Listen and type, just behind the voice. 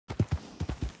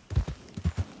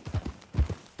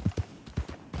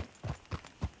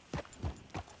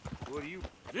What do you...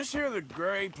 This here the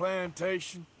Gray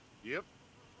Plantation? Yep.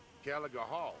 Gallagher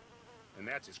Hall. And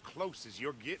that's as close as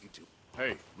you're getting to.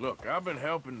 Hey, look, I've been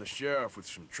helping the sheriff with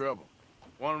some trouble.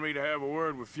 Wanted me to have a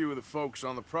word with a few of the folks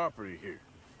on the property here.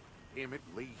 Emmett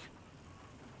Lee.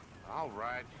 All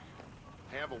right.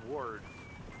 Have a word.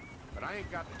 But I ain't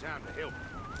got the time to help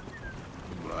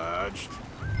you. Obliged.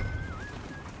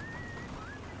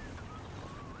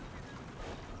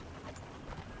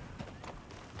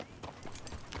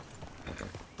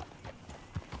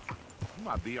 You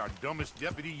might be our dumbest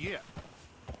deputy yet.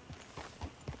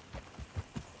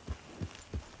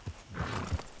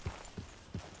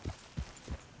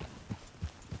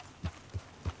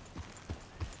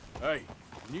 Hey,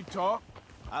 can you talk?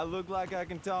 I look like I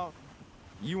can talk?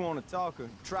 You want to talk?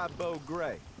 Try Bo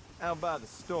Gray, out by the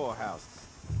storehouses.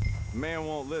 Man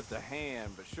won't lift a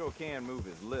hand, but sure can move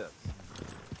his lips.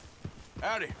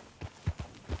 Howdy.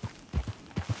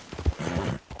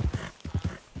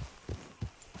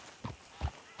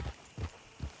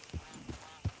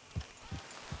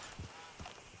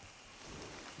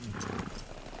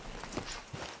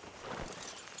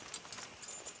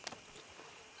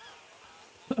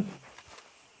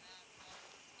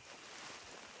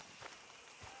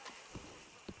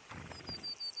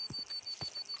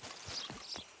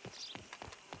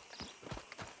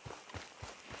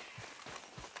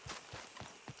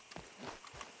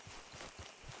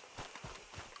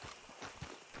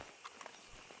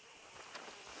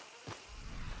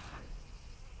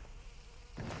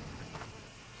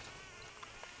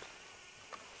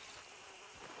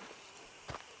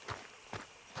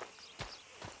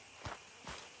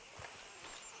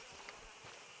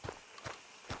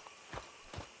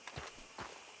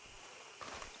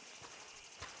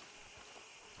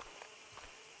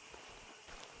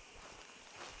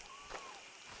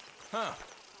 Huh.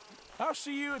 I'll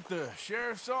see you at the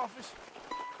sheriff's office.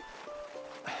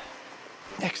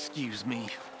 Excuse me,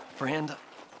 friend.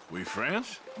 We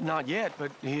friends? Not yet,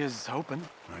 but he is hoping.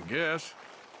 I guess.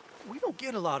 We don't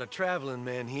get a lot of traveling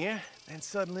men here, and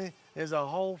suddenly there's a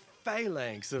whole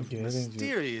phalanx of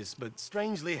mysterious but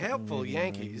strangely helpful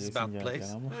Yankees about the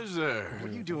place. Is there?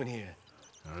 What are you doing here?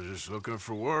 I was just looking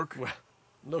for work. Well,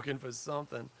 looking for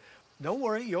something. Don't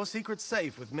worry, your secret's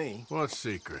safe with me. What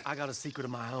secret? I got a secret of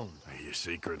my own. Are you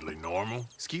secretly normal?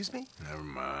 Excuse me? Never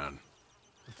mind.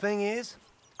 The thing is,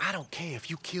 I don't care if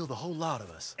you kill the whole lot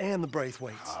of us, and the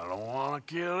Braithwaites. I don't want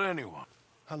to kill anyone.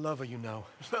 I love her, you know.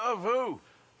 Love who?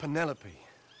 Penelope.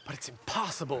 But it's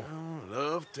impossible. Well,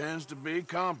 love tends to be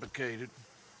complicated.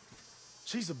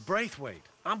 She's a Braithwaite.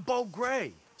 I'm Bo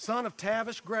Gray, son of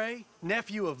Tavish Gray,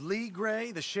 nephew of Lee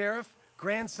Gray, the sheriff,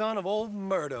 grandson of old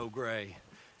Murdo Gray.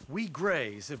 We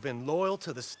Grays have been loyal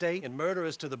to the state and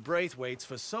murderers to the Braithwaites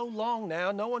for so long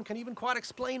now, no one can even quite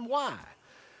explain why.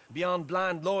 Beyond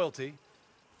blind loyalty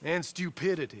and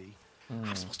stupidity,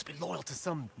 I'm supposed to be loyal to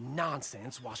some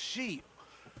nonsense while she's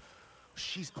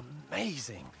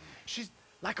amazing. She's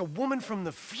like a woman from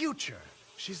the future.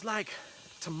 She's like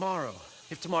tomorrow,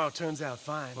 if tomorrow turns out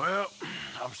fine. Well,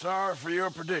 I'm sorry for your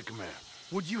predicament.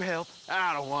 Would you help?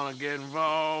 I don't want to get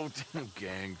involved in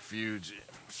gang feuds.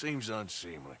 Seems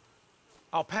unseemly.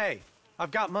 I'll pay.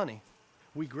 I've got money.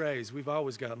 We Grays, we've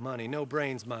always got money. No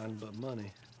brains, mind, but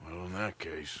money. Well, in that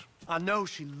case... I know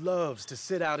she loves to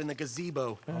sit out in the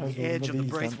gazebo on the edge of the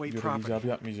Braithwaite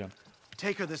property.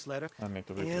 Take her this letter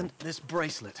and this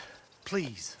bracelet,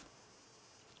 please.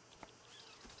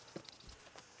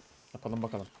 Yapalım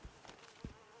bakalım.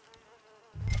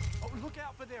 Oh, look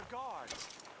out for their guards.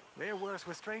 They're worse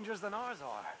with strangers than ours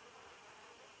are.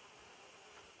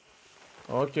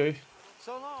 Okay.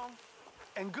 So long,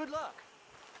 and good luck.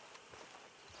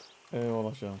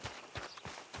 Eyvallah canım.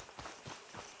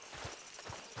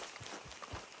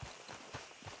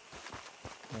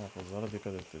 Muhafızlara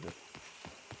dikkat et dedi.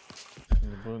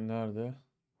 Şimdi bu nerede?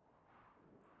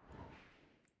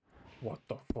 What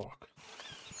the fuck?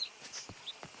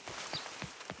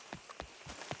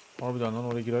 Harbiden lan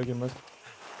oraya girer girmez.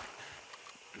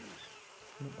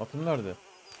 Atım nerede?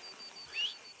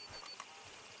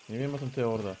 Niye benim atım T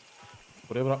orada?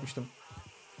 Buraya bırakmıştım.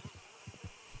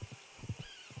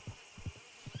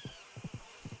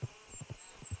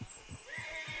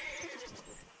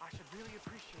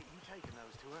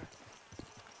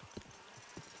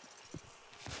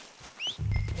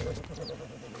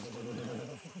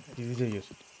 Gizlice gir.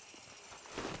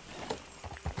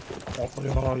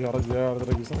 Atlıyor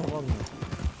yardıra girsen olmaz mı?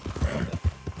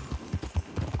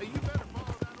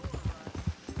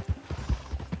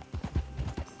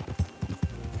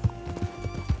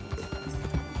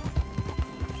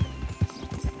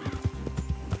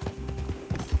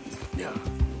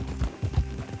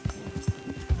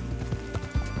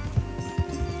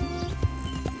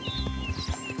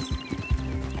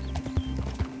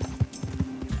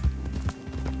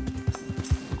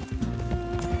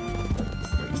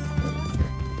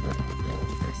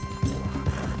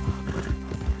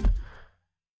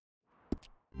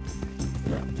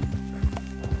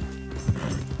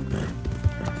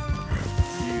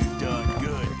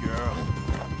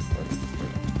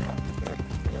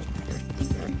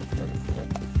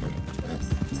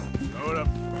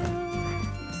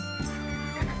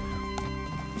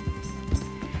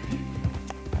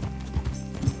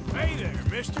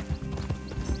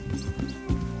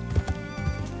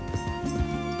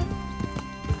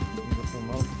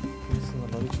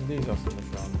 aslında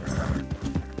şu anda.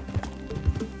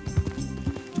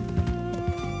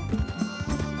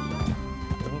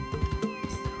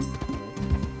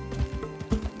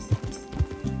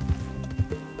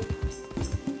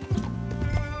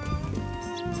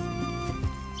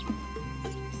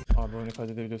 Abi oyunu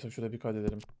kaydedebiliyorsak şurada bir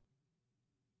kaydedelim.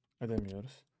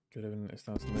 Edemiyoruz. Görevinin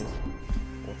esnasındayız.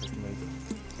 Ortasındayız.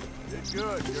 Did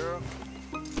good, girl.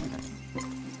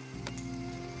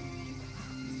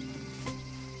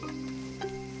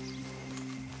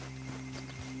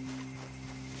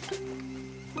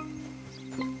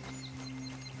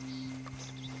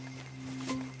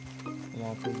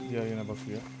 Muhafız diğer yöne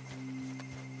bakıyor.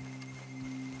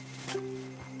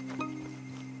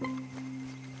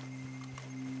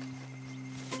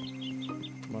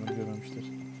 Umarım görmemiştir.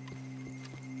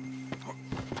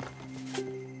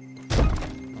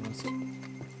 Anasını.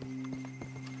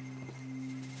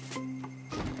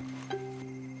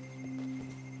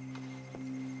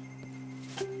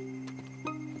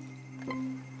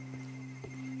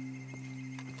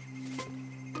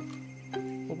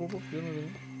 Hop hop görme beni.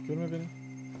 Görme beni.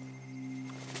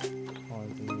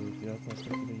 Haydi diğer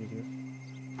taraftan bile geliyor.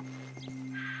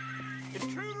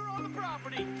 Intruder on the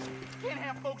property. Can't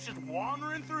have folks just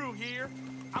wandering through here.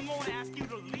 I'm going to ask you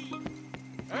to leave.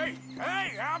 Hey,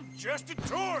 hey, I'm just a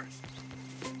tourist.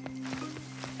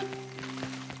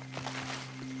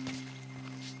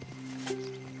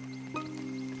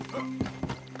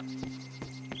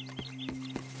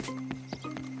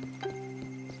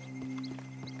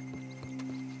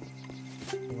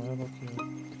 Olaya bak ya.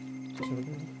 Başarılı mı?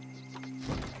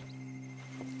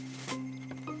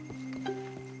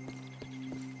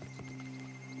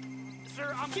 Sir,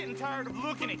 I'm getting tired of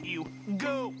looking at you.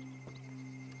 Go.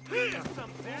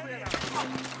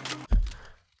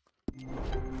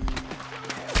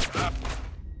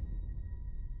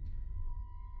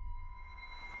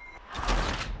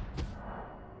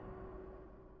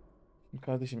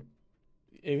 Kardeşim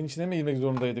evin içine mi girmek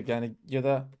zorundaydık yani ya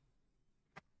da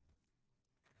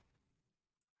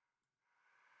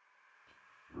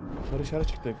sarı işaret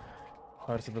çıktı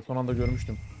karşısında son anda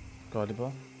görmüştüm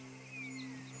galiba.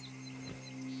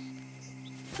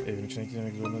 Evin içine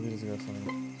girmek zorunda değiliz galiba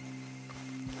sanırım.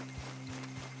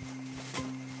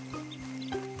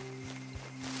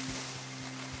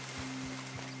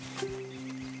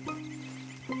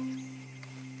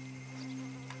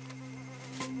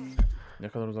 Ne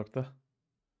kadar uzakta?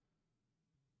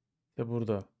 İşte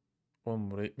burada.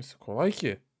 Oğlum buraya gitmesi kolay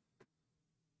ki.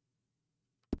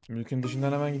 Mülkün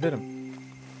dışından hemen giderim.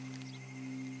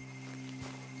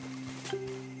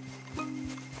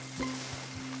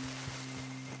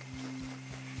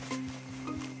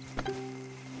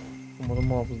 Umarım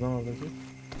muhafızdan oradaki.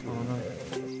 Ana.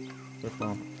 Yok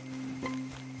tamam.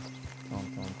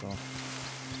 Tamam.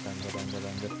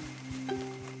 Bende.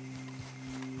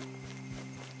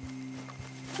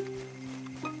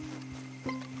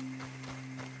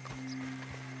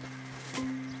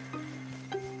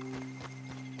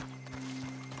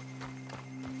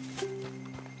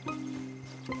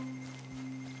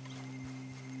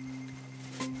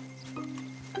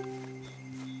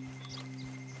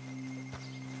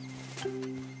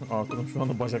 Hatunum şu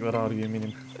anda bacakları ağrıyor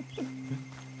eminim.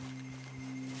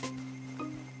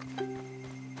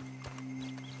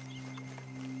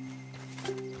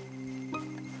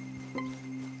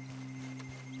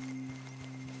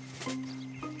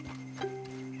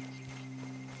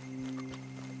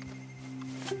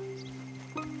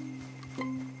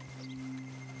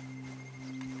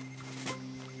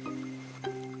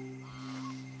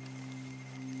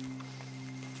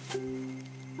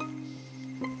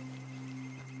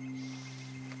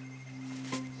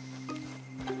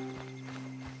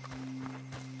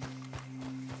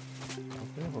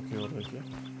 Bakıyor oradaki.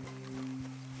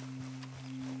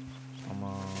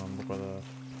 Aman bu kadar.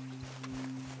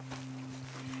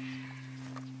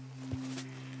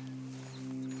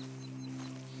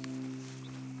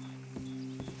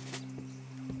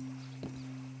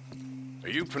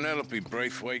 Are you Penelope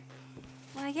Braithwaite?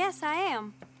 Why, yes, I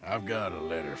am. I've got a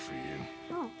letter for you.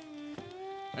 Oh.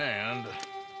 And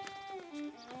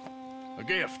a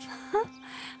gift.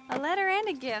 A letter and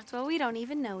a gift. Well, we don't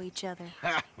even know each other.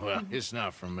 Well, it's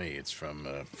not from me. It's from,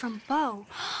 From Bo.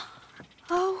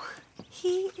 Oh,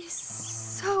 he is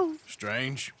so...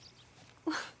 Strange.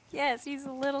 Yes, he's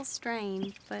a little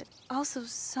strange, but also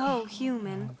so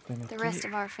human. The rest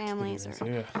of our families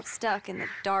are stuck in the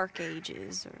dark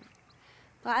ages, or...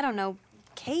 Well, I don't know,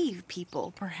 cave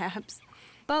people, perhaps.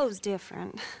 Bo's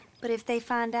different. But if they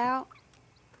find out,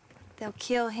 they'll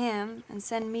kill him and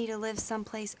send me to live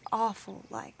someplace awful,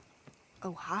 like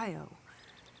Ohio.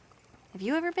 Have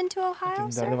you ever been to Ohio,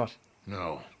 Herkesin sir? derdi var.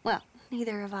 No. Well,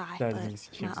 neither have I, but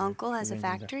my uncle has a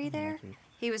factory there.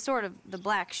 He was sort of the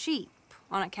black sheep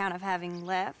on account of having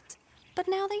left, but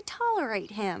now they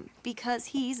tolerate him because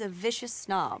he's a vicious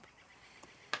snob.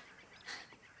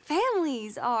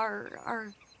 Families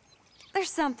are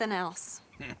there's something else.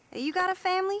 You got a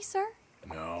family, sir?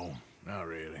 No, not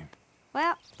really.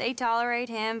 Well, they tolerate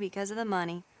him because of the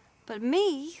money. But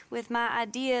me, with my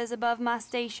ideas above my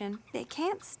station, they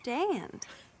can't stand.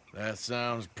 That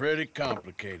sounds pretty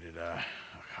complicated. I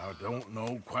don't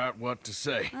know quite what to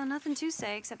say. Well, nothing to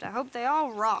say, except I hope they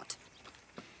all rot.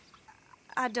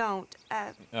 I don't,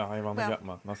 Ya hayvanlık well,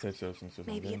 yapma. Nasıl yapıyorsun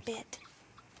sözünü? maybe a bit.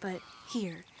 But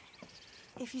here,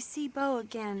 if you see Bo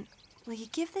again, will you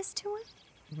give this to him?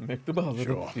 Mektubu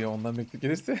hazırım diye ondan mektup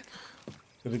gelirse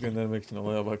seni göndermek için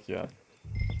olaya bak ya.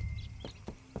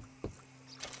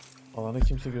 Alanı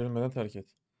kimse görünmeden terk et.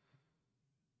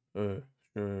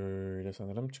 Şöyle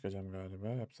sanırım çıkacağım galiba.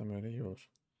 Yapsam öyle iyi olur.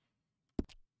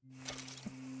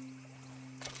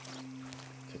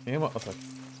 Tekneye mi atlasak?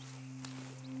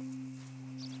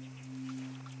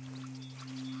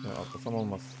 Ya atlasam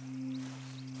olmaz.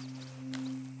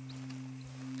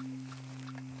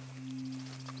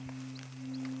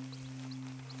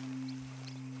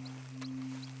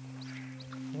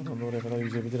 Oradan da oraya kadar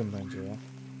yüzebilirim bence ya.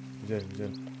 Güzel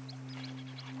güzel.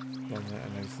 Yani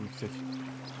enerjisi yüksek.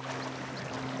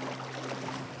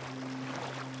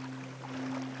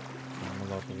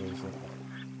 Daha fazla yüksek.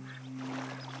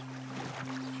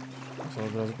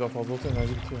 Sonra birazcık daha fazla olsa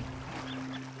enerji bitiyor.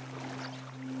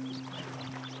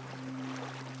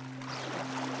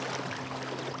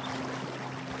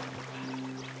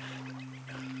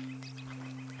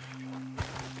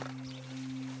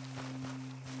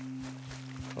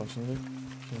 Şimdi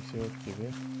kimse yok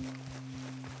gibi.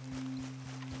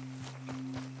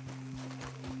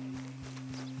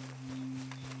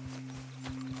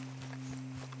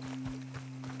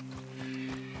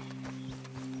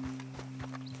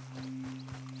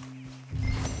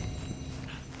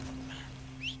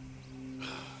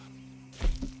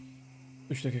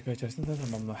 Üç dakika içerisinde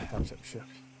tamamla. Yapacak bir şey yok.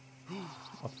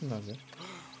 Atın nerede?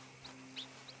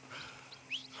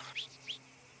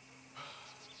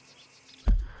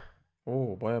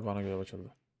 Oo, bayağı bana göre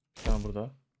açıldı. Tamam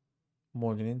burada.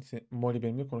 Molly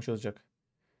benimle konuşacak.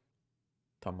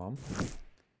 Tamam.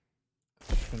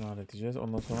 Şunu halledeceğiz.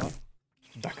 Ondan sonra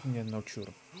Duck'ın yanına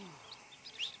uçuyorum.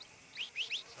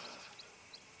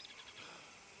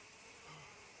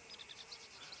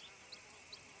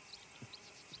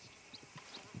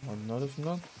 Lan neredesin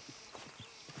lan?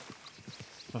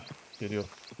 Hah, geliyor.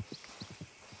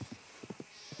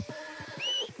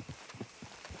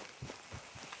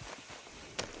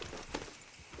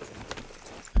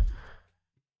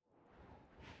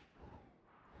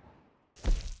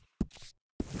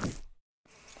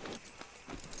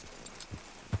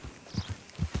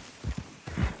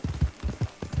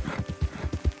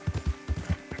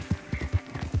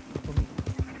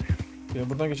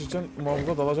 Buradan geçirken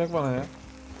muhafıza dalacak bana ya.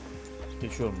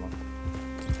 Geçiyorum ben.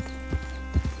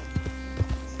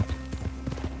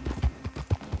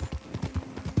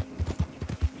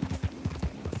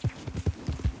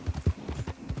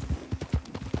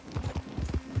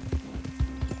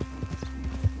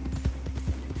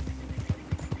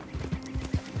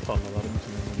 Tarlaların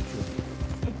içinden geçiyorum.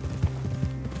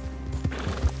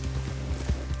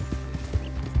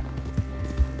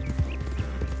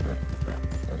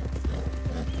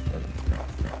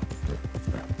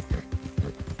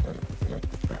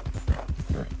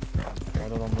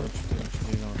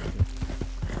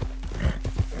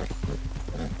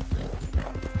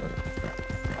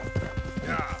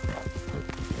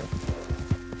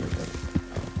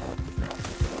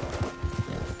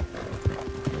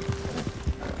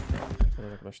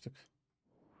 Yaklaştık.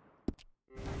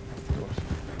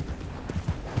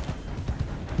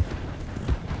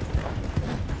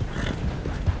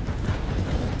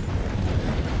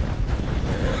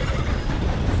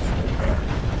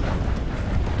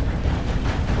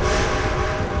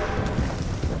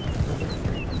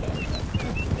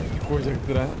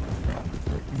 Koyacaktır ha.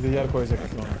 Bir de yer koyacaktır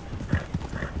sonra.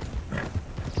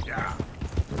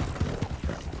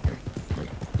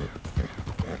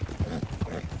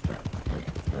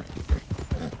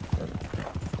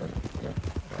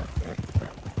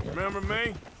 Remember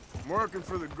me? I'm working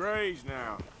for the Grays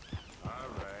now. All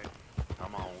right,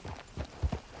 come on.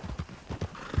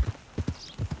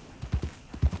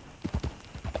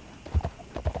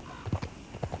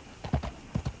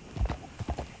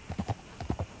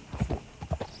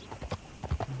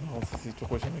 Al sesi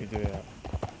çok hoşuma gidiyor ya.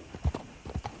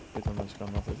 Betondan çıkan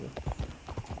sesi.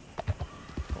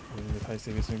 Benim detay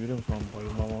seviyesini görüyor musun?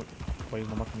 Bayılmama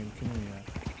bayılmamak mümkün mü ya?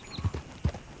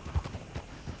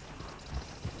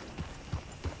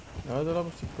 Nerede lan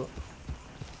bu sikko?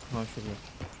 Ha şurada.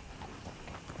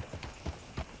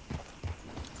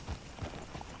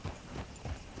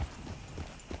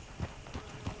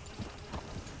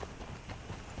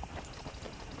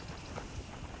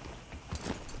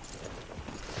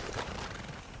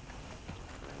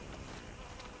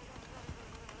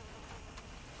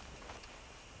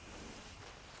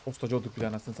 Postacı olduk bile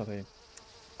anasını satayım.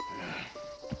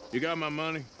 You got my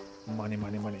money?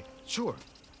 Money. Sure.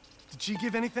 Did she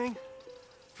give anything?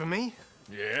 For me?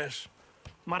 Yes.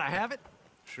 Might I have it?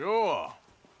 Sure.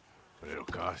 But it'll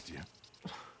cost you.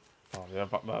 Pahalıya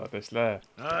patlar ateşle.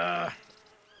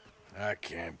 I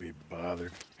can't be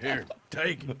bothered. Here,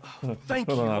 take it. Thank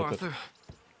you, Hold on, Arthur.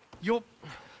 You'll...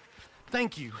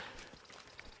 Thank you.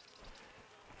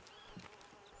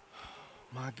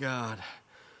 My God.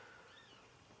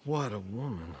 What a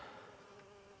woman.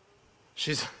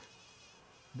 She's...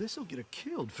 This'll get her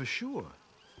killed for sure.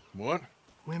 What?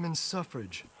 Women's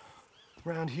suffrage.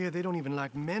 Around here, they don't even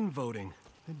like men voting.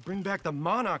 They'd bring back the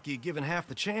monarchy given half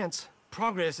the chance.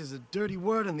 Progress is a dirty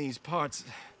word in these parts.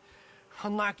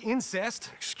 Unlike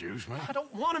incest. Excuse me? I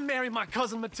don't want to marry my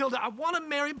cousin Matilda. I want to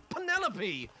marry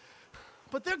Penelope.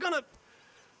 But they're gonna...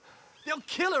 They'll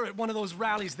kill her at one of those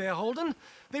rallies they're holding.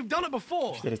 They've done it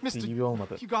before. Mister, gibi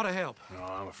olmadı. you gotta help. No,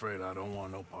 I'm afraid I don't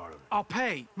want no part of it. I'll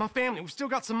pay. My family, we've still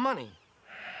got some money.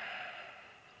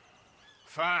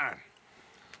 Fine.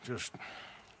 Just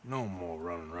no more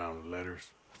running around with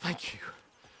letters. Thank you.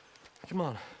 Come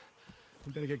on.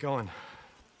 We better get going.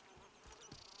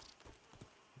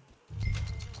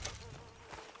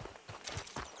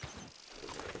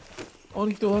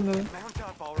 $12 ne? Mount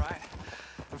up, all right,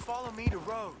 and follow me to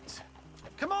Rhodes.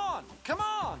 Come on, come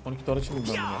on. $12 çıktım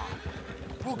ben buna.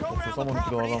 We'll go around the Toplasam $12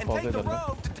 property and fazla take the eder lan.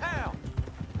 road to town.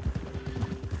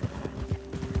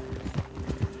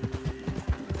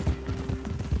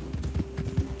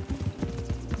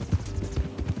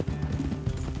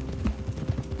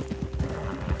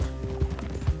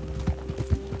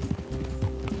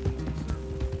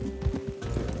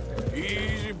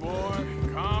 Easy, boy.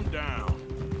 Calm down.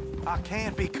 I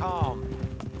can't be calm.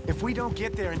 If we don't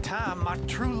get there in time, my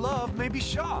true love may be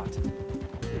shot.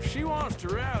 If she wants to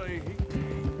rally,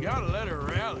 you gotta let her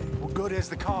rally. Well, good as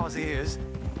the cause is,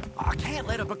 I can't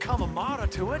let her become a martyr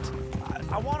to it.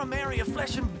 I want to marry a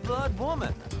flesh and blood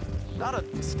woman, not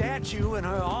a statue in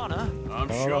her honor. I'm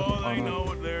sure they know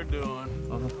what they're doing.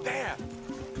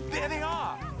 There they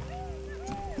are.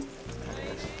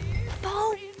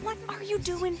 Bo, what are you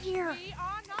doing here?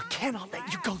 I cannot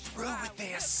let you go through with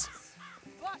this.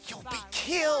 You'll be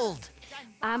killed.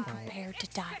 I'm prepared to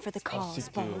die for the cause,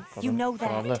 Siktir, Bo. kadın You know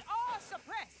kararlı.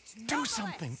 that. Do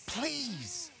something,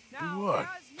 please. Do what?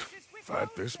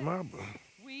 Fight this mob?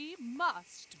 We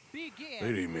must begin.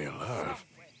 They'd eat me alive.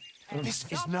 This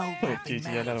is no Çok laughing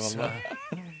keyifli yerler matter, valla.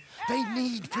 sir. They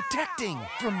need protecting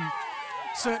from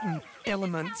certain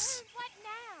elements.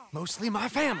 Mostly my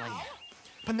family.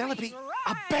 Penelope,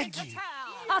 I beg you.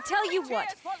 I'll tell you what.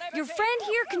 Your friend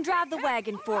here can drive the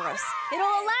wagon for us. It'll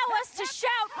allow us to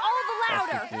shout all the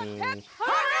louder. Siktir.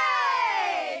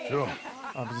 Hooray! Sure.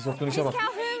 Abi bizi soktuğun işe Miss bak.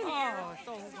 Calhoun!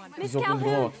 Bizi Miss soktuğun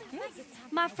duruma Calhoun! bak.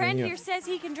 My friend Deniyor. here says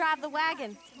he can drive the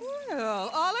wagon. Well,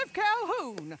 Olive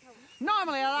Calhoun.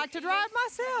 Normally I like to drive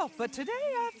myself, but today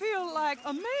I feel like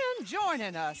a man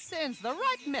joining us sends the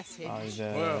right message.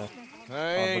 Haydi. Well,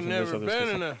 I ain't never been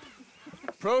in a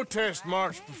protest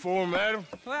march before, madam.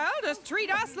 Well, just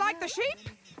treat us like the sheep,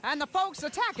 and the folks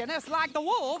attacking us like the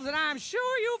wolves, and I'm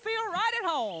sure you feel right at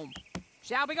home.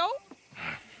 Shall we go?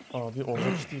 Abi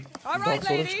olacak iş değil. All Daha right,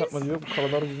 sonra ladies. çıkartma diyor. Bu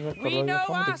karalar yüzünden We karalar know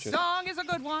yapan mı our dökeceğiz? song is a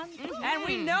good one, and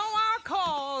we know our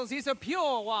cause is a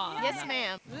pure one. Yes,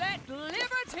 ma'am. Let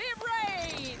liberty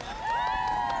reign.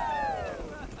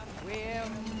 We're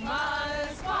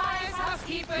mothers, wives,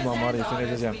 housekeepers, Ulan var ya and seni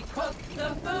daughters. ezeceğim. We cook the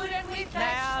food and we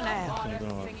fetch the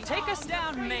water. Take us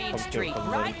down Main Street,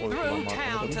 right through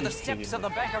town to the steps of the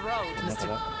Becker Road, Ne Mr.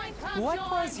 kadar? What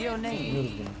was your name?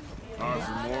 Biliyoruz bunu.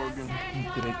 Arthur Morgan.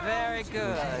 Direkt Very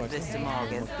good, Mr.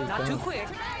 Morgan. Not too quick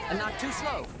and not too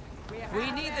slow.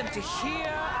 We need them to hear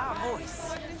our voice.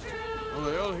 Well,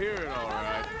 they'll hear it all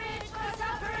right.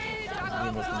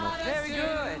 duymasınlar. Very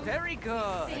good, very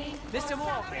good. Mr.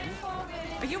 Morgan,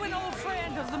 are you an old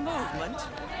friend of the movement?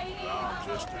 I'm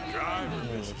just a driver,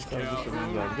 Evet, Mrs. sadece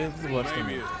sorunuz var. Calhoun. Ben sizi Maybe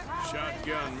bulaştırmıyorum. a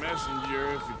shotgun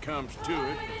messenger if it comes to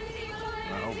it.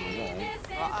 I hope it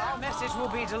won't. Our message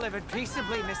will be delivered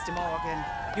peaceably, Mr. Morgan.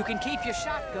 You can keep your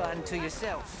shotgun to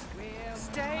yourself.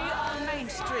 Stay on Main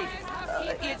Street.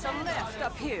 It's a left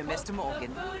up here, Mr.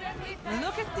 Morgan.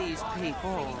 Look at these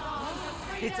people.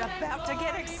 It's about to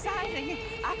get exciting.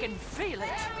 I can feel it.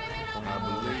 I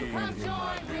believe you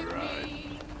might be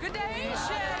right. Good day,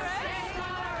 Sheriff.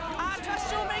 I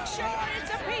trust you'll make sure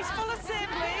it's a peaceful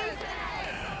assembly.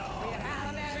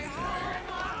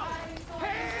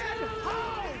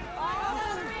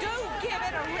 Oh, do give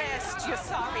it a rest, you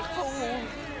sorry fool.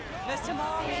 Mr.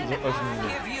 Morgan, I'll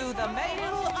give you the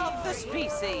male of the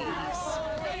species.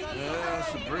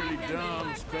 That's a pretty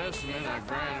dumb specimen, I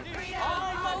grant it.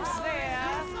 Almost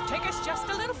there. Take us just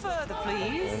a little further,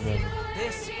 please.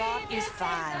 This spot is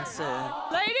fine, sir.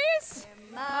 Ladies,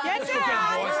 get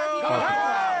down. Go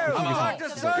home!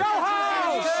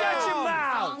 Shut your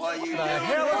mouth! What are you doing? The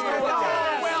hell is going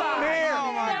on? Well, here!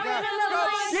 Oh my God! Go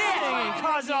sitting and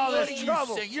causing all this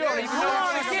trouble. You don't even know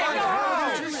what's going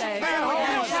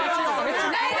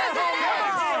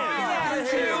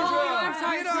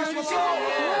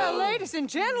Well, ladies and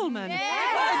gentlemen,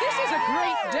 this is a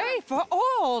great day for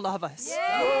all of us.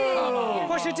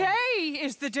 For today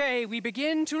is the day we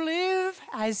begin to live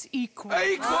as equals.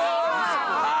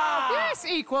 Yes,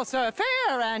 equal, sir.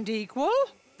 Fair and equal.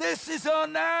 This is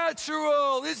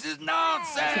unnatural. This is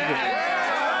nonsense.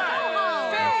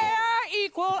 Fair,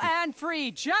 equal, and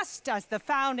free, just as the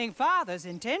Founding Fathers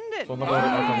intended.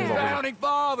 Founding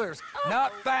fathers,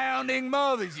 not founding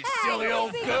mothers, you silly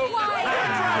old goat.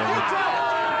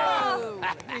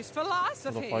 His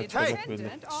philosophy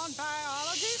dependent on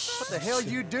biology. What the hell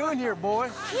you doing here,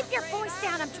 boy? Keep your voice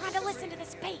down. I'm trying to listen to the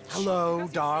speech. Hello,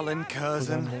 darling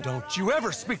cousin. Don't you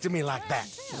ever speak to me like that.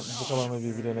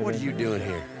 What are you doing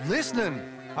here? Listening,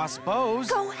 I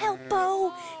suppose. Go help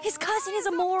Bo. His cousin is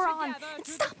a moron. And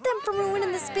stop them from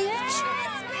ruining the speech.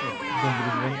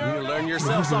 You learn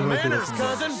yourself some manners,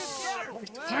 cousin.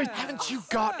 Haven't you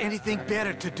got anything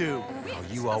better to do? Oh,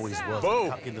 you always was Bo, a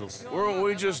cocky little... weren't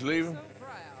we just leaving?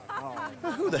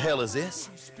 Who the hell is this?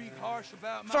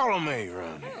 Follow me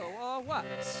around here. What?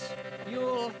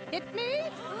 You'll hit me?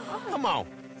 Come on.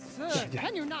 Sir,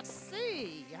 can you not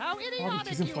see how Abi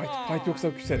idiotic kesin you fight. are? Fight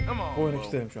yoksa küserim. Come on, Bu oyuna Bo.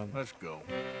 küserim şu anda. Let's go.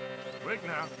 Quick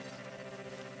now.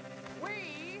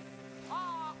 We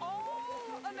are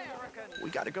all Americans. We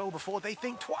gotta go before they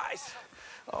think twice.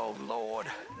 Oh, Lord.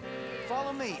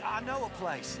 Follow me. I know a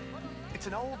place. It's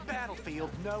an old battlefield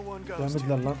no one goes to.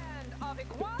 Gelmediler lan. Of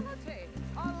equality,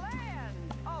 a land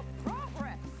of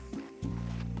progress.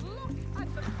 Look at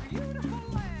the beautiful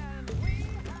land we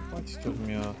have. Fight istiyorum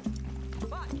ya.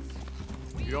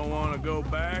 You don't want to go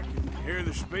back and hear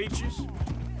the speeches?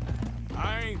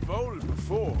 I ain't voted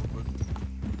before, but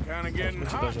kind of getting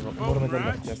hot for voting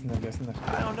rights. Gelsinler.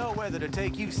 I don't know whether to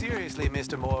take you seriously,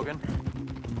 Mr. Morgan.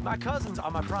 My cousins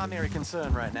are my primary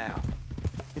concern right now.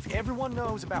 If everyone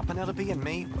knows about Penelope and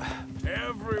me...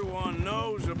 Everyone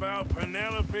knows about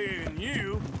Penelope and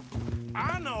you.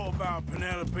 I know about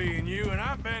Penelope and you, and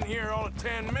I've been here all of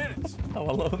 10 minutes.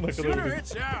 Sooner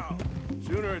it's out,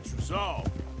 sooner it's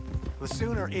resolved. The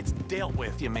sooner it's dealt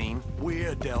with, you mean?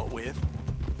 We're dealt with.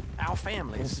 Our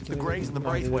families, the Grays and the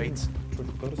Braithwaites,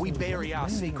 we bury our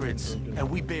secrets, and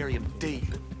we bury them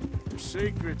deep. Your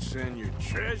secrets and your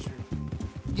treasure.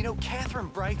 You know, Catherine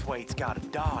Braithwaite's got a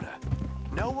daughter.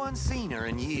 No one's seen her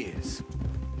in years.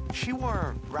 She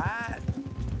weren't right,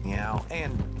 you know,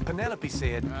 and Penelope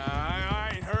said...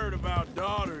 I ain't heard about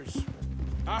daughters.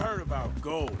 I heard about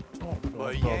gold.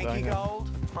 Well, Yankee gold?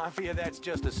 I fear that's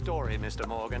just a story, Mr.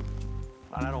 Morgan.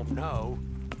 But I don't know.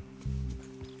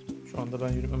 Şu anda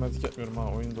ben yürütmemezlik yapmıyorum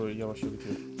ha. Oyun da yavaş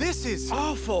bitiyor. This is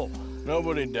awful.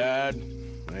 Nobody died.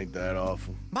 Ain't that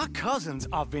awful? My cousins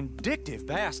are vindictive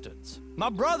bastards. My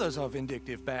brothers are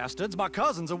vindictive bastards. My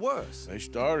cousins are worse. They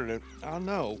started it. I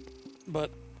know,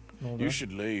 but... You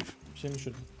should leave.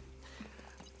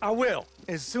 I will,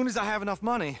 as soon as I have enough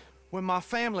money. When my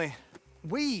family...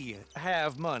 We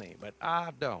have money, but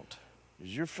I don't.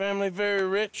 Is your family very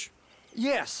rich?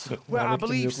 Yes, well, I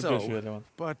believe so.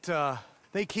 But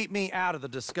they keep me out of the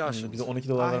discussions.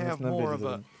 I have more of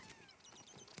a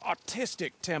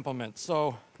artistic temperament,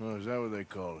 so... Oh, is that what they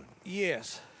call it?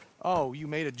 Yes. Oh, you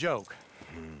made a joke.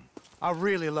 I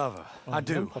really love her. I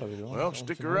do. Well,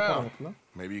 stick around.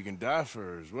 Maybe you can die for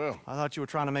her as well. I thought you were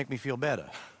trying to make me feel better.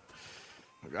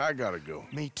 Look, I gotta go.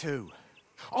 Me too.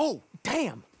 Oh,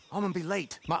 damn! I'm gonna be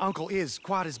late. My uncle is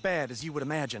quite as bad as you would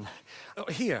imagine.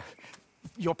 Here,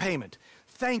 your payment.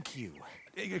 Thank you.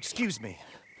 Excuse me.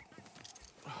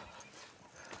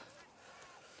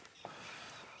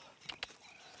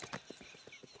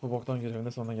 Bu boktan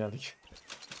görevinde sonuna geldik.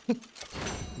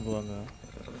 Bu ne?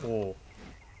 Oo.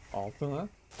 Altın ha?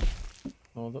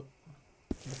 Ne oldu?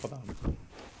 Bu kadar mı?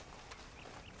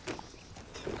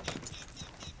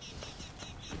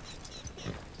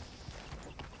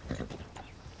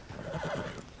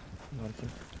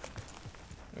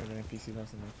 NPC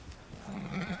versin ya.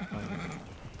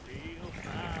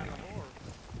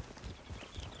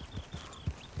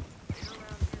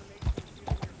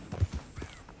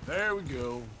 There we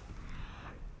go.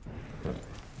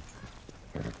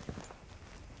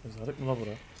 Mezarlık mı la bura?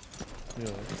 Yok.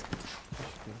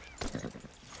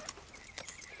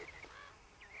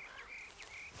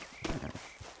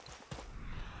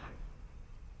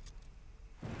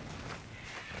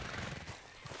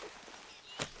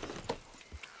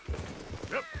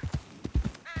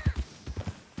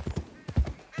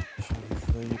 Şimdi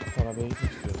şurayı yıkıp arabaya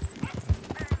gitmek istiyorum.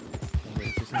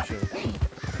 Böyle kesin bir şey yok.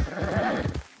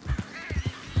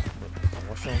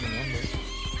 Savaş alanı lan bu.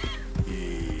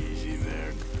 Easy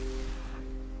there.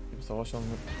 Bir savaş alanı.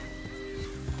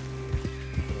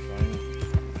 Burası aynı.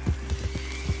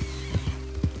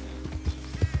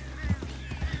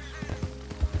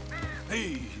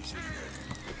 Easy there.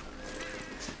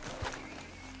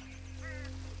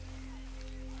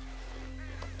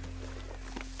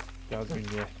 Gel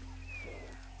dünya.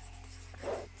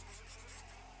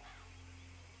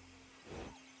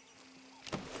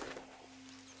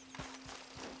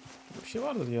 Bir şey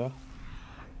vardır ya.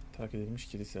 Terk edilmiş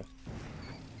kilise.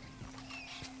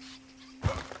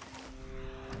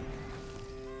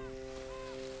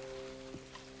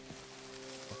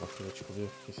 Bak şuraya çıkılıyor.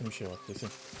 Kesin bir şey var kesin.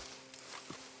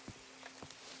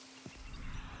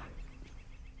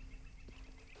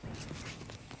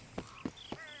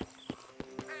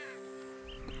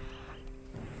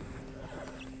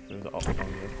 Şöyle de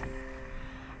atlamıyor.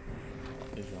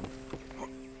 Atlayacağım.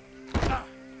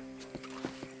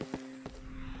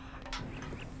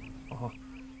 Aha.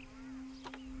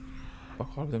 Bak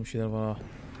harbiden bir şeyler var ha.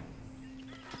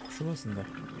 Şurasında.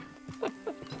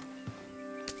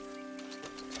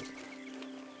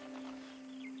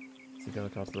 Sigara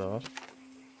kartı da var.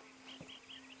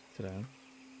 Tren.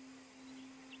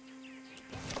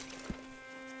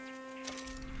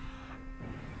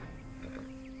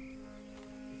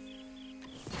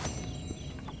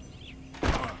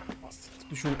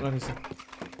 Bir şu neredeyse.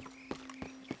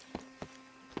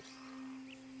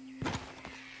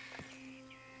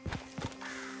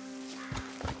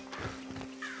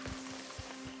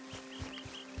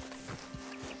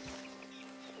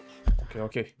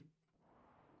 Okey.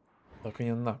 Bakın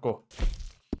yanına. Go.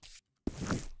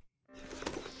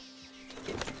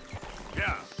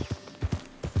 Yeah.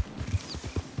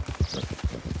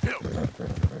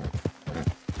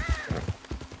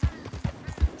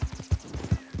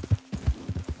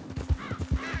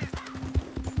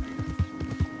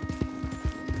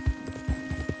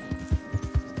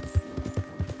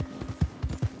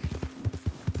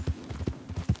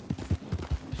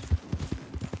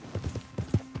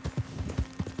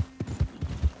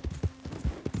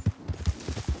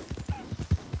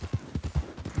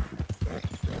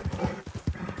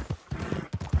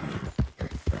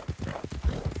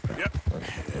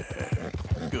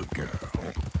 Good girl.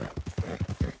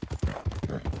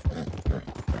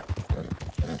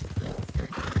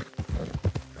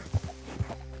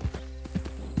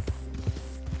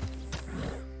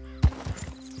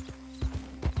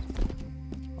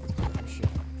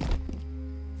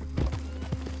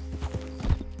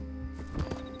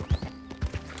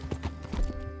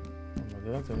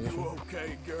 You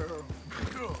okay, girl?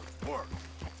 Good work.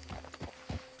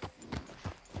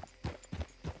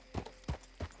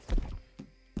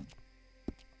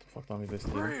 Ufaktan bir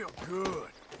besleyelim. Real good.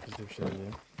 Biz de bir şeyler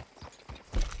yiyelim.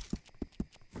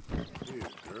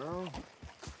 Good girl.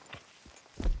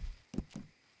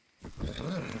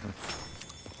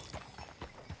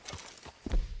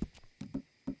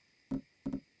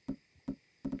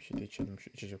 Bir şey de içelim şu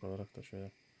içecek olarak da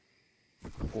şöyle.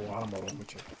 Oha marul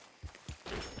içelim.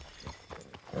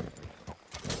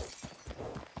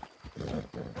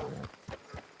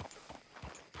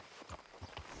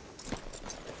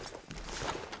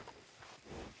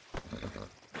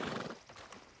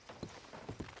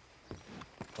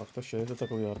 Bak da Şerif'e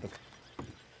takılıyor artık.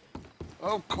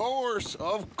 Of course,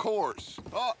 of course.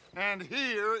 Oh, and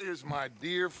here is my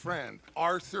dear friend,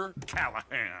 Arthur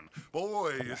Callahan.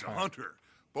 Boy is a hunter.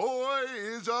 Boy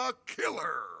is a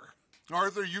killer.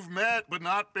 Arthur, you've met but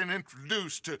not been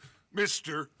introduced to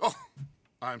Mr. Oh,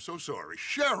 I'm so sorry,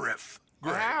 Sheriff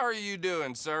Gray. How are you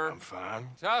doing, sir? I'm fine.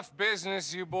 Tough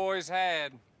business you boys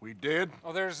had. We did?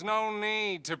 Oh, there's no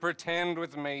need to pretend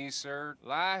with me, sir.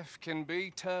 Life can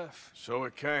be tough. So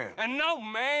it can. And no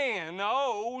man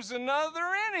owes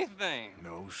another anything.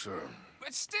 No, sir.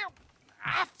 But still,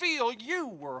 I feel you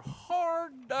were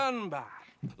hard done by.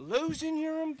 Losing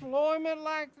your employment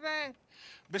like that.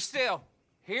 But still,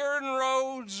 here in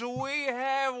Rhodes, we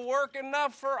have work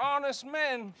enough for honest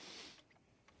men.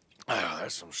 Ah,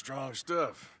 that's some strong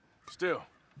stuff. Still,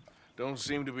 don't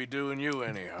seem to be doing you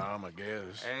any harm, I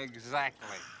guess.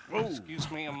 Exactly. Whoa. Excuse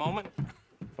me a moment.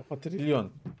 Trilyon.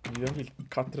 Milyon değil.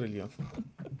 Katrilyon.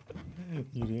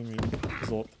 Yürüyemiyorum.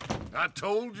 Zor. I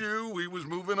told you we was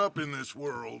moving up in this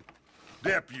world.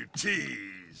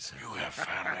 Deputies. You have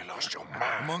finally lost your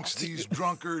mind. Amongst these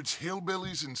drunkards,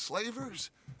 hillbillies, and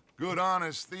slavers? Good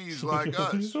honest thieves like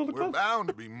us. We're bound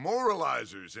to be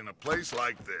moralizers in a place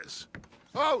like this.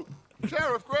 Oh,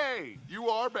 Sheriff Gray, you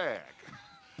are back.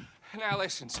 Now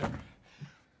listen, sir.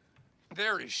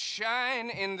 There is shine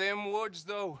in them woods,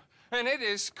 though. And it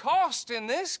is costing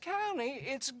this county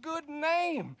its good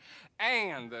name.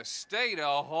 And the state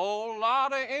a whole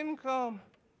lot of income.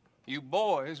 You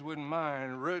boys wouldn't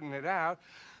mind rooting it out.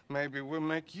 Maybe we'll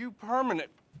make you permanent.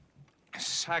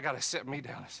 I gotta set me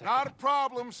down a second. Not a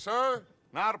problem, sir.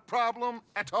 Not a problem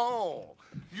at all.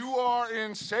 You are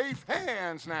in safe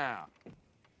hands now.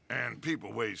 And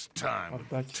people waste time. Abi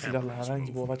belki silahla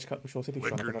herhangi bir olay çıkartmış olsaydık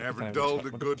şu ana Liquor kadar bir never tane bile dulled a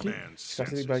çıkartmadık good ki man's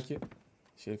çıkarsaydık belki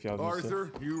Şerif yardımcısı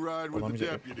Arthur, you ride with the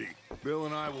olamayacak. deputy. Bill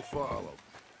and I will follow.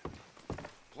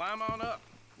 Climb on up.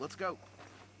 Let's go.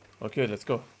 Okay, let's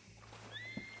go.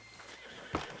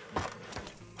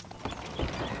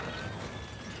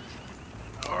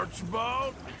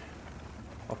 Archibald?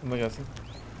 Aklımda gelsin.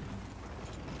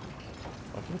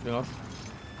 Bakayım biraz.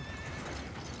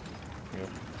 Yok.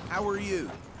 How are you?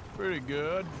 Pretty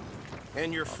good.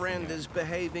 And your friend is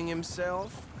behaving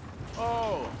himself?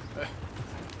 Oh,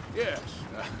 yes.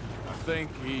 I think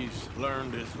he's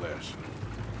learned his lesson.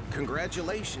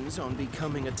 Congratulations on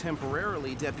becoming a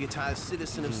temporarily deputized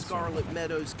citizen of Scarlet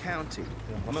Meadows County.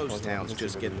 Most towns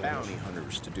just get bounty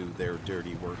hunters to do their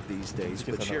dirty work these days,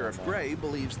 but Sheriff Gray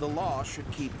believes the law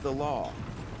should keep the law.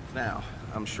 Now,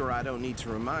 I'm sure I don't need to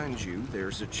remind you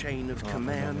there's a chain of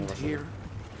command here.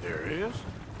 There is?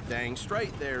 Dang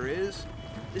straight there is.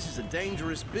 This is a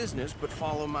dangerous business, but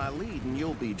follow my lead and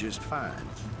you'll be just fine.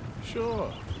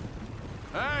 Sure.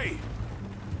 Hey!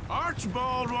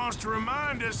 Archibald wants to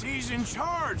remind us he's in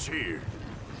charge here.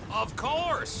 Of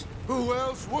course! Who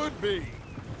else would be?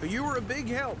 You were a big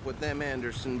help with them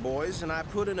Anderson boys, and I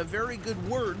put in a very good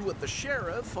word with the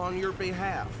sheriff on your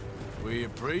behalf. We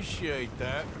appreciate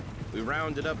that. We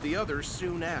rounded up the others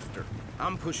soon after.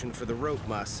 I'm pushing for the rope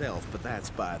myself, but that's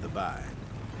by the by.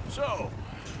 So,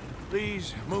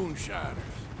 these moonshiners.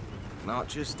 Not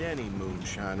just any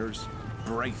moonshiners.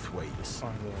 Braithwaites.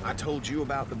 I told you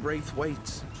about the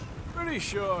Braithwaites. Pretty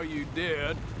sure you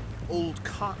did. Old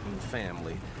Cotton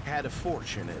family had a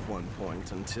fortune at one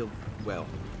point until, well,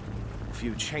 a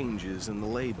few changes in the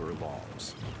labor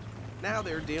laws. Now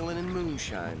they're dealing in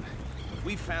moonshine.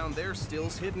 We found their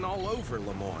stills hidden all over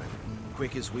Lemoyne.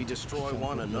 Quick as we destroy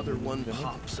one, another one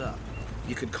pops up.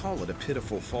 You could call it a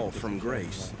pitiful fall from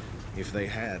grace, if they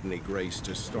had any grace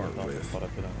to start with.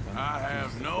 I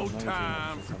have no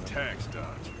time for tax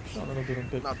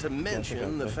dodgers. Not to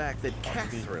mention the fact that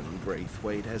Catherine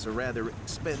Braithwaite has a rather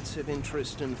expensive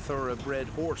interest in thoroughbred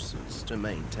horses to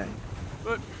maintain.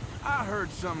 But I heard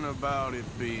something about it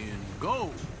being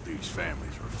gold these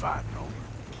families were fighting over.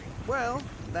 Well,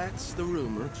 that's the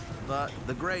rumor, but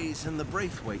the Grays and the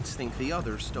Braithwaites think the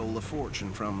others stole a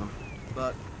fortune from them.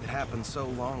 But it happened so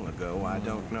long ago, I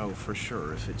don't know for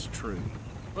sure if it's true.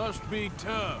 Must be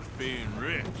tough being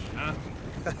rich, huh?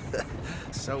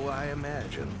 So I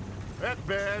imagine. That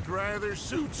badge rather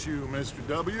suits you, Mr.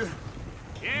 W.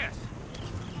 Yes.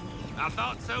 I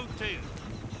thought so, too.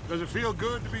 Does it feel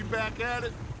good to be back at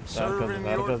it? Serving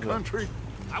your country?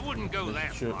 I wouldn't go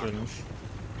that far.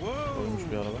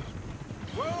 Whoa!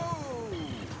 Whoa!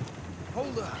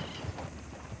 Hold up.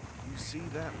 You see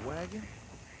that wagon?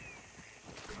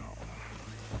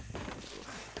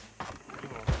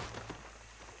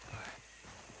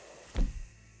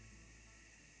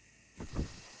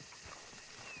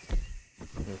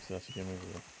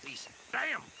 These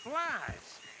damn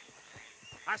flies.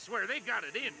 I swear they got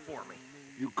it in for me.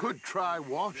 You could try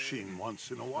washing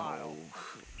once in a while.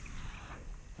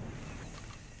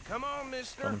 Come on,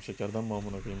 mister. Kanım şekerden mi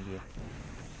amına koyayım diyor.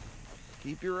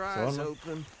 Keep your eyes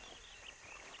open.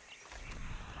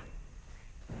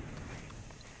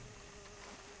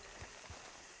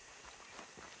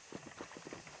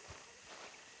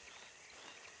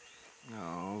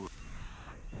 No.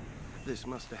 This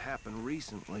must have happened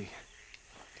recently.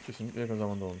 Kesinlikle yakın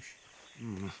zamanda olmuş.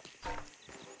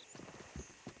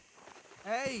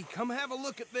 Hey, come have a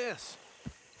look at this.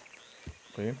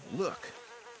 Bakayım. Look.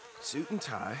 Suit and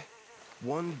tie.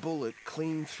 One bullet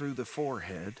clean through the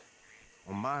forehead.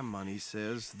 Well, my money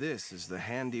says this is the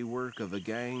handiwork of a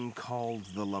gang called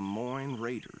the Lemoyne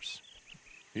Raiders.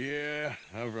 Yeah,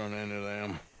 I've run into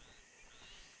them.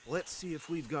 Let's see if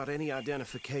we've got any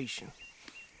identification.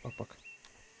 Bak bak.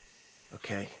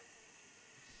 Okay.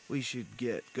 We should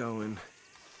get going.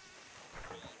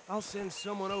 I'll send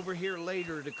someone over here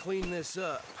later to clean this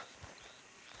up.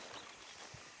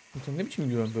 Sen ne biçim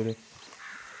güven böyle?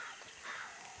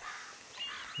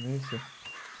 Neyse.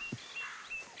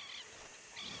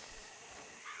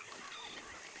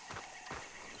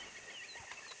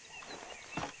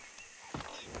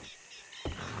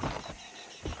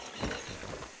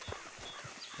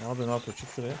 Ne yapıyor? Çık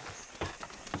şuraya.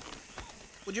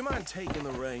 Would you mind taking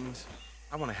the reins?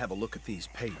 I want to have a look at these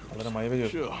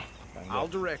papers. Sure. I'll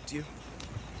direct you.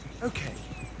 Okay.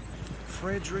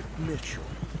 Frederick Mitchell,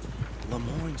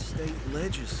 Lemoyne State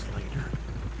Legislator.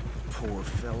 Poor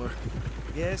feller.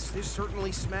 Yes, this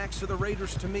certainly smacks of the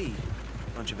Raiders to me.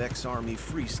 Bunch of ex-Army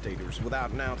Free Staters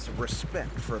without an ounce of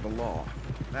respect for the law.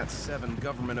 That's 7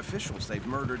 government officials they've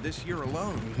murdered this year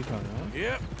alone.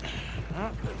 Yep.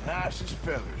 Not the nicest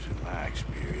fellers in my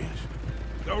experience.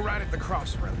 Go right at the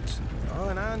crossroads. Oh,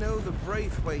 and I know the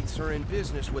Braithwaites are in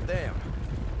business with them.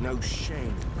 No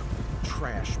shame.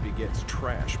 Trash begets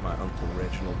trash, my Uncle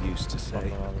Reginald used to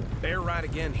say. They're right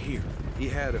again here. He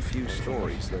had a few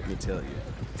stories, let me tell you.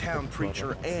 Town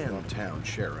preacher and town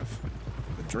sheriff.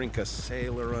 Would drink a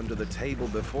sailor under the table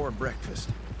before breakfast.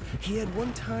 He had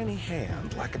one tiny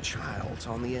hand, like a child's,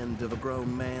 on the end of a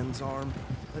grown man's arm.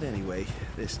 But anyway,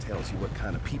 this tells you what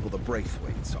kind of people the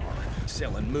Braithwaites are.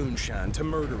 Selling moonshine to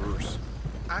murderers.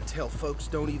 I tell folks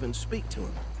don't even speak to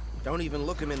him. Don't even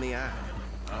look him in the eye.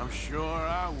 I'm sure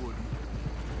I wouldn't.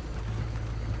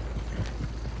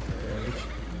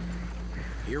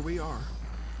 Here we are.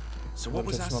 So what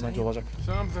was I saying?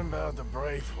 Something about the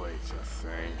Braithwaites, I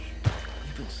think.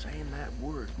 Even saying that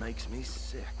word makes me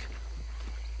sick.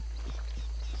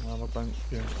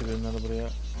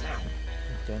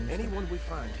 Anyone we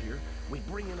find here, we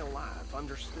bring in alive,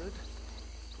 understood?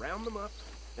 Round them up,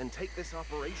 and take this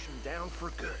operation down for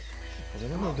good.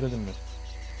 Come on.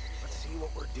 Let's see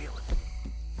what we're dealing with.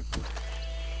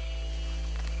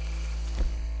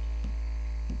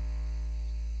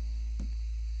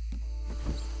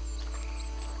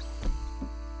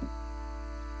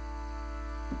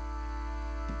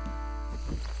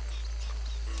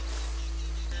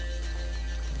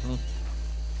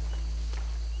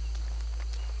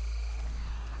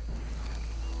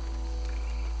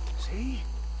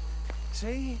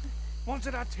 See? What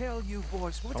did I tell you,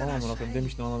 boys? What did I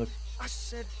say? I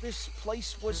said this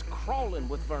place was crawling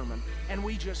with vermin, and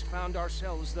we just found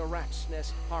ourselves the rat's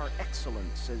nest par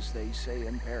excellence, as they say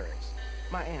in Paris.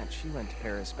 My aunt, she went to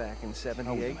Paris back in '78.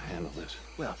 How will you handle this?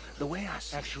 Well, the way I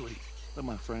see Actually, let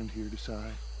my friend here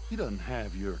decide. He doesn't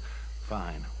have your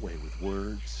fine way with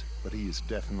words, but he is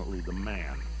definitely the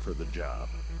man for the job.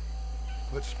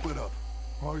 Let's split up.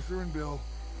 Arthur and Bill,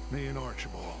 me and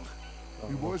Archibald.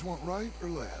 You boys want right or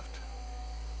left?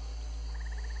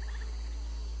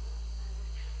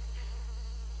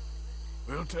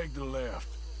 We'll take the left.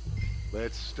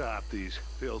 Let's stop these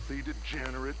filthy,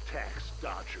 degenerate tax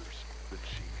dodgers. The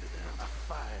cheek of them. A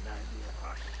fine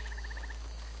idea.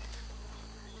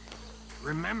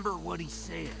 Remember what he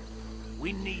said.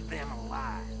 We need them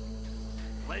alive.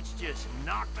 Let's just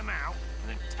knock them out and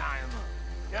then tie them up.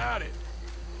 Got it,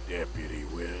 Deputy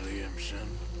Williamson.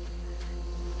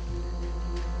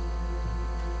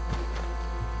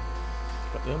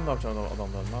 Ne yapacağım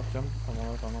adamlar? Ne yapacağım? Tam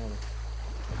olarak anlamadım.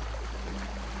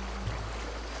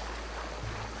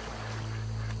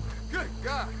 Good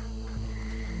God!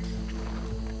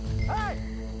 Hey!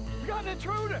 We got an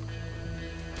intruder!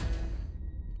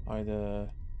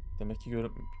 Haydi. Demek ki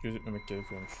gözükmemek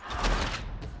gerekiyormuş.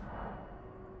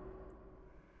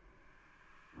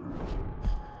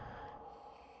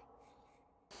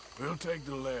 We'll take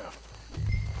the left.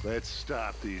 Let's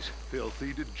stop these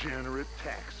filthy, degenerate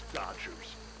tax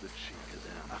dodgers. The cheek of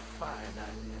them. A fine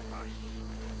idea.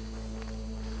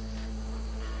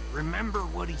 Remember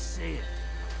what he said.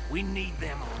 We need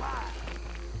them alive.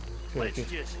 Let's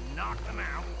just knock them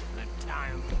out and then tie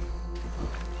them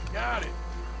up. Got it,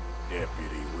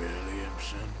 Deputy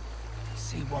Williamson.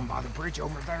 See one by the bridge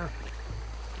over there?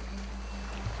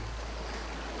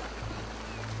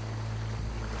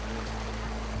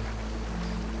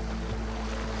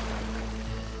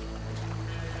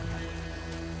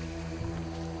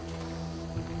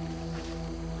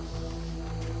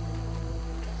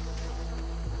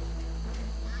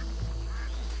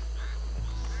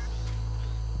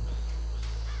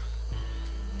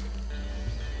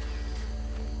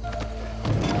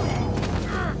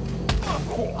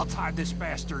 I'll tie this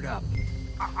bastard up.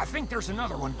 I think there's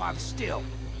another one by the still.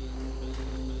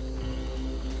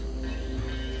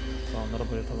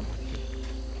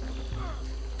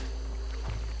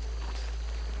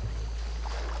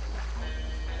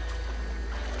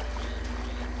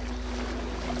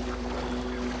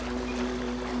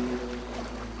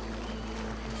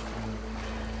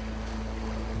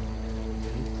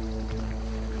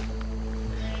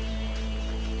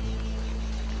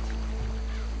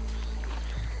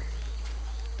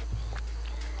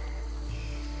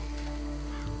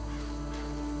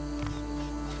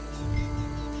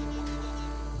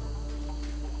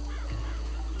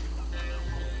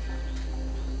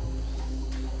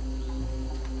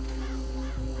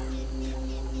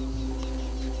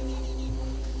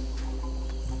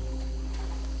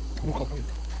 Bu kafayı.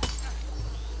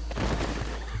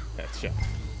 Evet şey.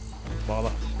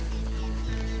 Bağla.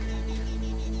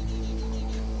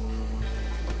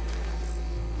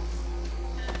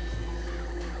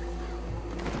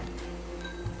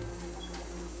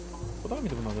 Bu da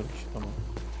mıydı bunlar kişi? Tamam.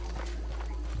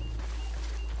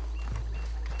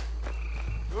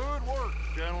 Good work,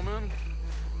 gentlemen.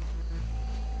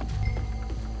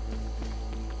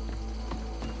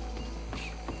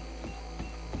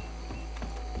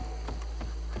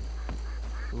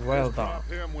 Well done. Drop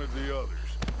him with the others.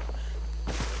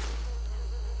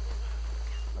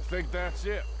 I think that's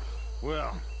it.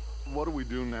 Well, what do we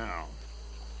do now?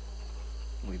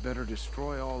 We better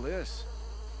destroy all this.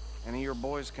 Any of your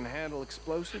boys can handle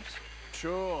explosives?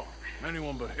 Sure.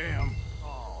 Anyone but him.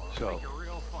 Oh, So, make it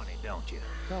real funny, don't you?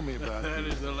 Tell me about That the-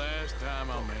 is the last time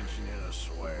I'll mention it, I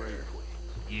swear.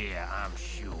 Yeah, I'm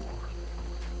sure.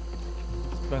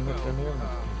 Ben de deniyorum.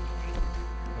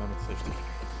 Evet seçtik.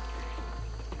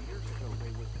 Years ago,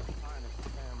 they were the finest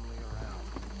family around.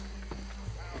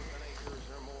 1,000 acres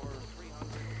or more,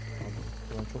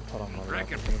 300. Ben çok param var.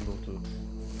 Reckon.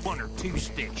 One or two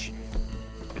sticks.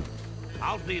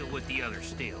 I'll deal with the other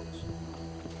stills.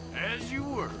 As you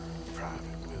were,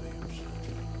 Private Williams.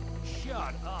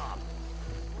 Shut up.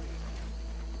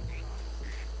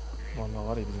 Vallahi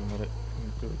var ya biz bunları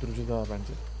öldüreceğiz daha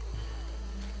bence.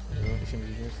 İşimiz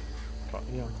gücümüz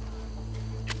katliam.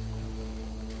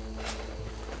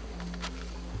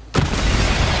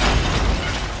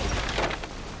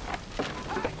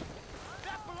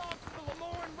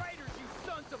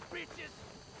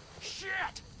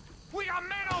 Shit! We got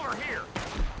men over here!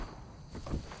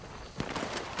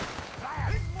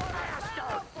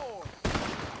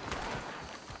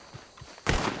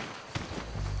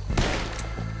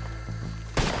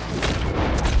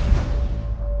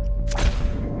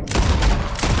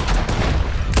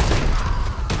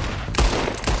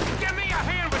 Give me a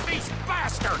hand with these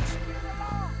bastards!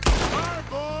 All right,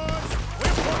 boys.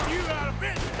 We're putting you out of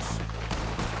business.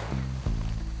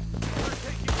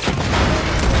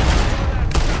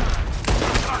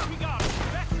 We got a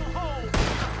special hold.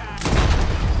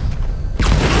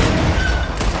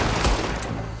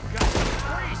 Got some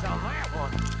freeze on that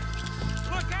one.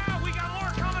 Look out! We got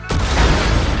more coming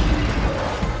up!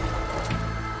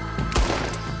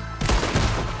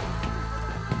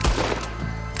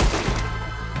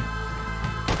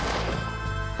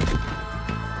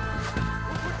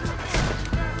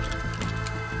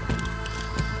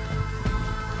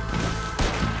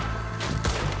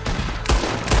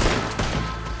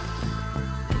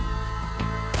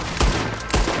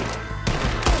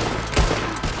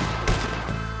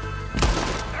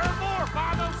 There are more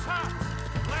by those huts.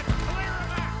 Let's clear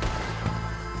them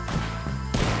out.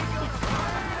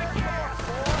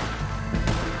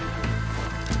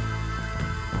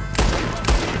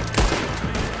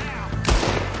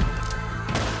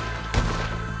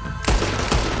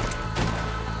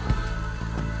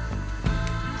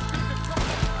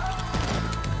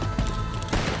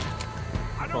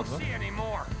 I don't see any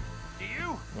more. Do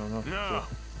you? No. No.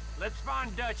 Let's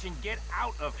find Dutch and get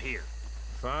out of here.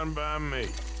 Fine by me.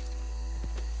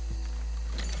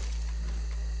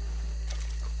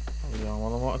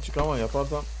 Yağmalama açık ama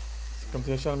yaparsam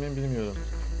sıkıntı yaşar mıyım bilmiyorum.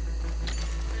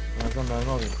 En azından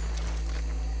mermi alayım.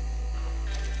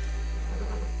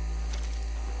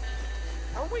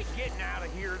 Are we getting out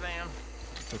of here then?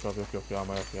 Yok abi yok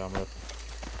yağma yok.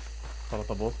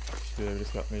 Salata bol. İşte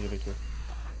risk yapmaya gerek yok.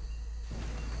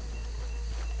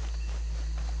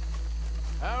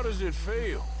 How does it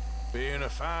feel, being a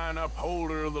fine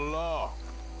upholder of the law?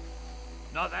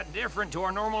 Not that different to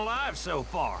our normal lives so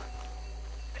far.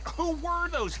 Who were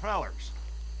those fellers?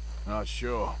 Not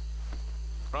sure.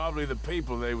 Probably the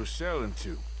people they were selling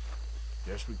to.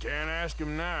 Guess we can't ask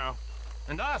them now.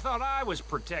 And I thought I was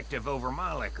protective over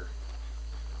my liquor.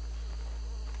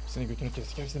 Seni götünü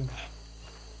keskersin.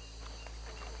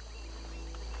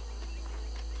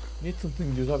 Niye tıntın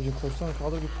gidiyoruz abicim? Koşsana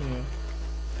kaldır götünü ya.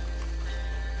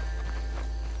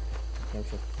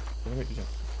 Yavşak. Seni bekleyeceğim.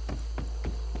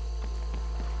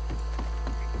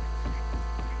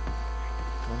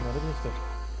 Lan nerede bu defter?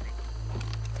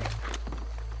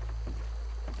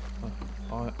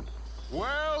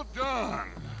 Well done.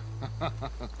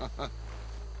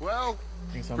 Well,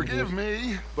 İnsan forgive biliyor.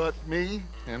 me, but me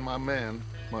and my men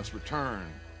must return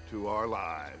to our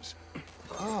lives.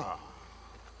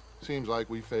 Seems like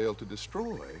we failed to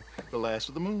destroy the last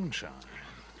of the moonshine.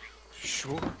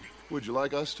 Sure. Would you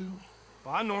like us to?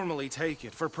 Well, I normally take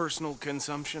it. For personal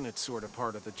consumption, it's sort of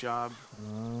part of the job.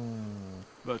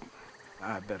 But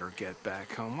I better get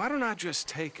back home. Why don't I just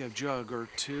take a jug or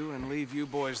two and leave you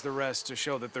boys the rest to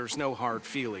show that there's no hard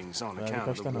feelings on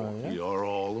account of the war? We are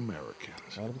all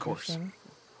Americans. Of course.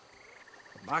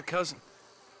 My cousin,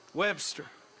 Webster,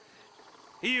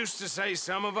 he used to say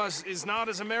some of us is not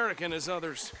as American as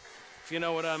others, if you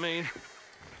know what I mean.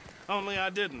 Only I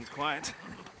didn't quite.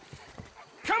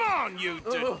 Come on, you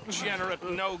degenerate,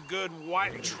 no-good,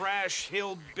 white trash,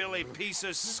 hillbilly piece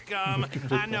of scum.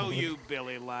 I know you,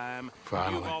 Billy Lime.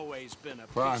 Finally. You've always been a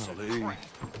piece of crap.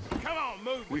 Come on,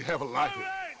 move it. We have a life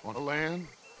on a land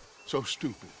so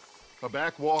stupid, a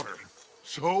backwater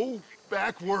so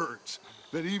backwards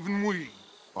that even we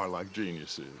are like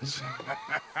geniuses.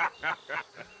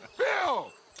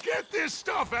 Bill, get this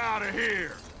stuff out of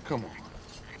here. Come on,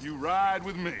 you ride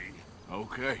with me.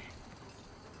 Okay.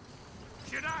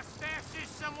 Should I stash this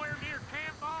somewhere near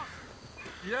camp, boss?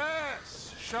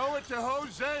 Yes, show it to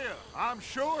Hosea. I'm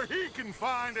sure he can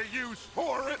find a use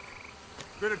for it.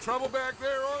 Bit of trouble back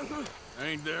there, Arthur?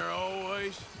 Ain't there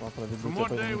always? From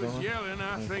what they was yelling,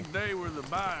 I think they were the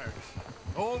buyers.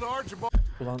 Old Archibald.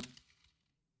 Ulan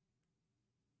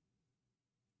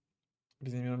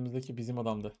bizim yanımızdaki bizim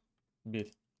adamdı. Bill,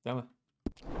 değil mi?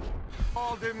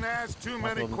 Paul didn't ask too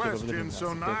many questions,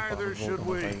 so neither should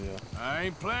we. I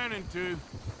ain't planning to.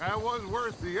 That was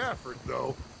worth the effort,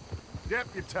 though.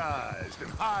 Deputized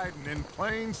and hiding in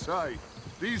plain sight.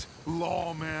 These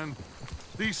lawmen,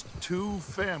 these two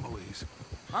families.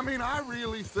 I mean, I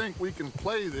really think we can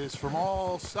play this from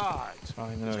all sides.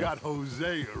 It's got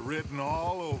Hosea written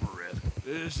all over it.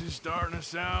 This is starting to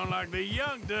sound like the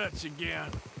Young Dutch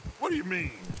again. What do you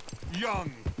mean,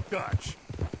 Young Dutch?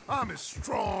 I'm as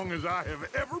strong as I have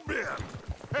ever been.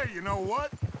 Hey, you know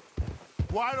what?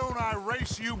 Why don't I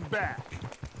race you back?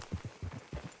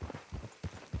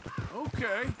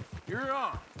 Okay, you're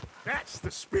on. That's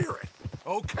the spirit.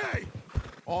 Okay,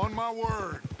 on my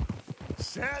word.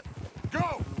 Set,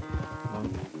 go!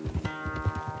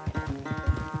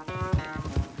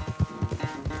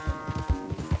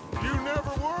 You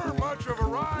never were much of a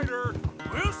rider.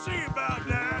 We'll see about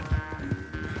that.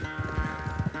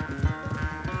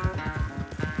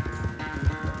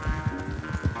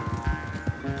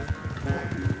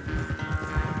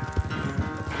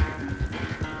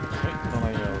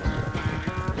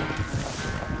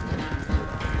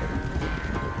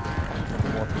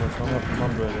 Motivasyon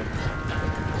yapmam böyle.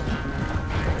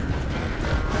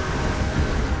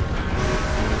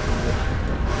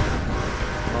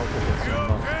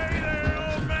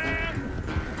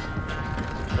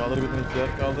 Kaldır bütün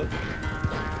ihtiyar kaldı.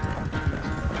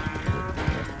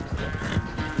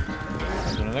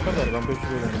 Dönene kadar ben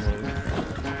 500 öğrendim orayı.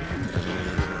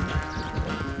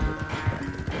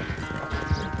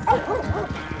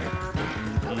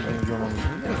 İyi benziyor olmamız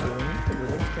değil mi?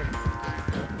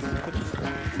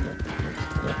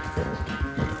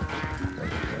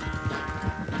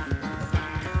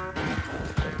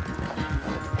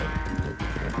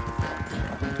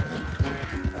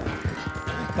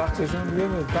 Tak sesini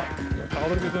duyamıyoruz. Tak.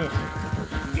 Kaldır götünü.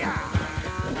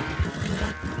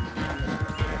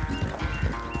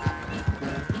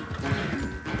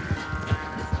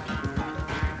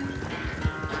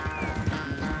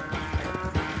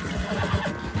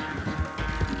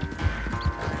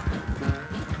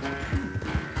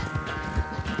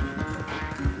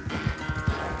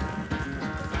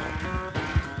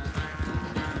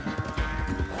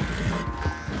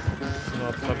 Şunu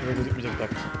artık farkında gözükmeyecek tak.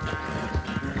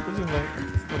 Ucundan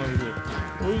tutunabiliyor.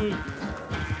 Oy.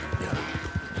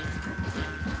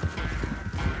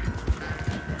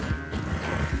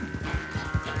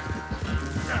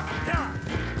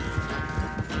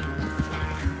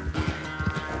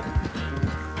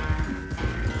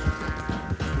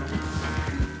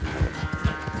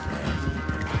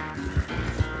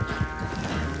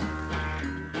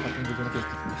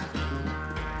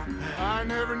 I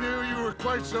never knew you were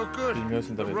quite so good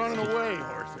at running away,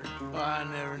 Arthur. I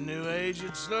never knew age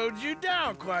had slowed you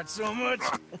down quite so much.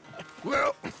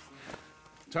 Well,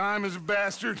 time is a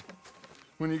bastard.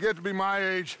 When you get to be my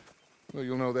age, well,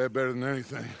 you'll know that better than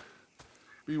anything.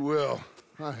 Be well.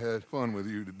 I had fun with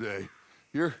you today.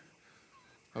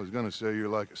 I was gonna say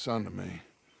you're like a son to me.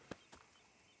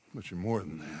 But you're more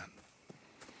than that.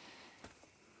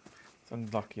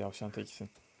 Sen dak yavşan tekisin.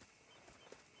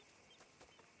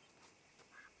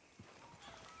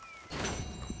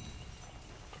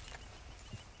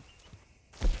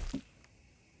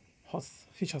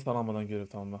 Hiç hastalanmadan görev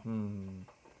tamamla.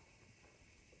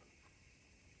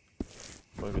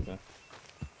 Böyle bir de.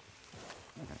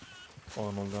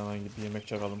 Olmadı hemen gidip bir yemek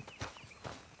çakalım.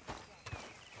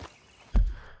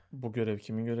 Bu görev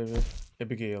kimin görevi?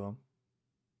 Abigail'ın.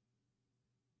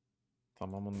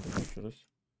 Tamam, onu da konuşuyoruz.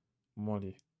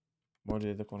 Molly.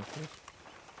 Molly'yle de konuşuyoruz.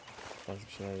 Tarz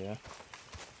bir şeyler ya.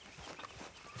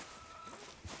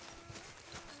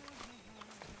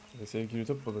 Ve sevgili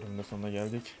YouTube, bu bölümün de sonuna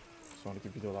geldik. Sonraki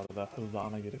videolarda hızlı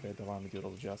ana göreve devam ediyor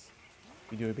olacağız.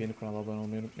 Videoyu beğenip kanala abone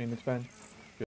olmayı unutmayın lütfen.